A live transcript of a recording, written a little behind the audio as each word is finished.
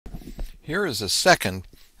Here is a second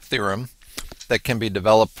theorem that can be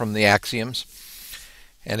developed from the axioms,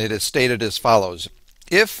 and it is stated as follows.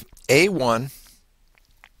 If A1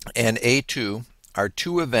 and A2 are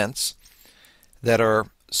two events that are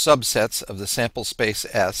subsets of the sample space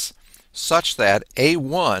S, such that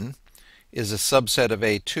A1 is a subset of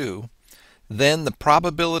A2, then the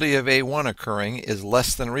probability of A1 occurring is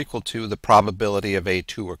less than or equal to the probability of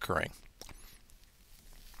A2 occurring.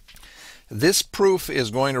 This proof is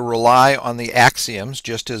going to rely on the axioms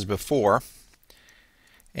just as before,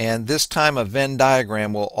 and this time a Venn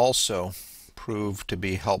diagram will also prove to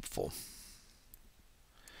be helpful.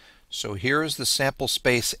 So here is the sample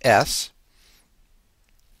space S,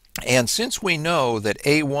 and since we know that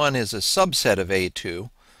A1 is a subset of A2,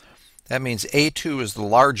 that means A2 is the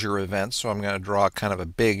larger event, so I'm going to draw kind of a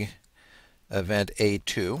big event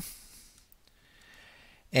A2.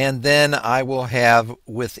 And then I will have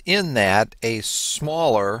within that a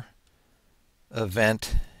smaller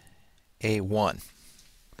event A1.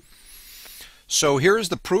 So here's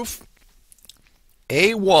the proof.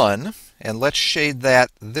 A1, and let's shade that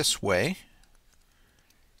this way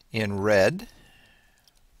in red,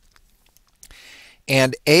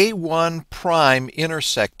 and A1 prime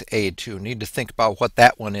intersect A2. Need to think about what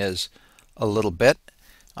that one is a little bit.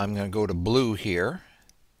 I'm going to go to blue here.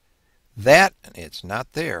 That, it's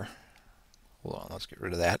not there. Hold on, let's get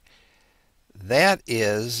rid of that. That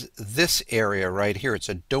is this area right here. It's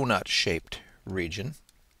a donut-shaped region.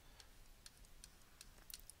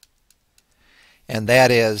 And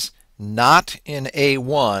that is not in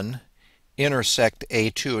A1 intersect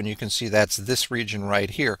A2. And you can see that's this region right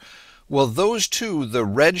here. Well, those two, the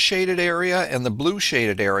red shaded area and the blue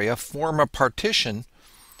shaded area, form a partition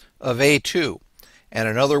of A2. And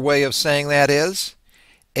another way of saying that is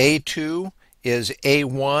A2 is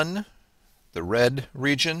A1, the red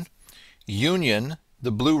region, union,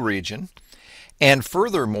 the blue region, and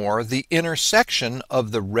furthermore, the intersection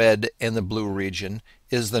of the red and the blue region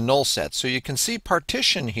is the null set. So you can see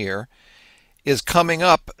partition here is coming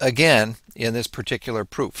up again in this particular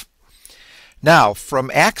proof. Now,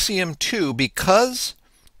 from axiom 2, because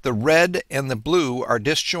the red and the blue are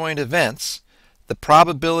disjoint events, the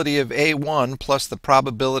probability of A1 plus the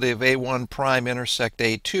probability of A1 prime intersect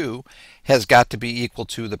A2 has got to be equal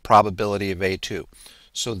to the probability of A2.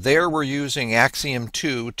 So there we're using axiom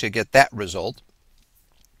 2 to get that result.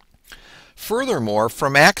 Furthermore,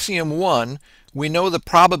 from axiom 1, we know the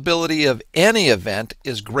probability of any event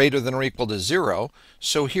is greater than or equal to 0.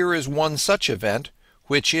 So here is one such event,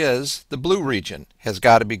 which is the blue region, has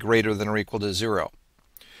got to be greater than or equal to 0.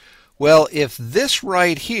 Well, if this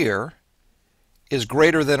right here is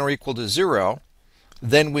greater than or equal to 0,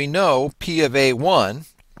 then we know P of A1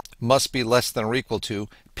 must be less than or equal to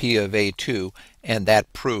P of A2, and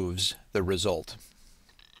that proves the result.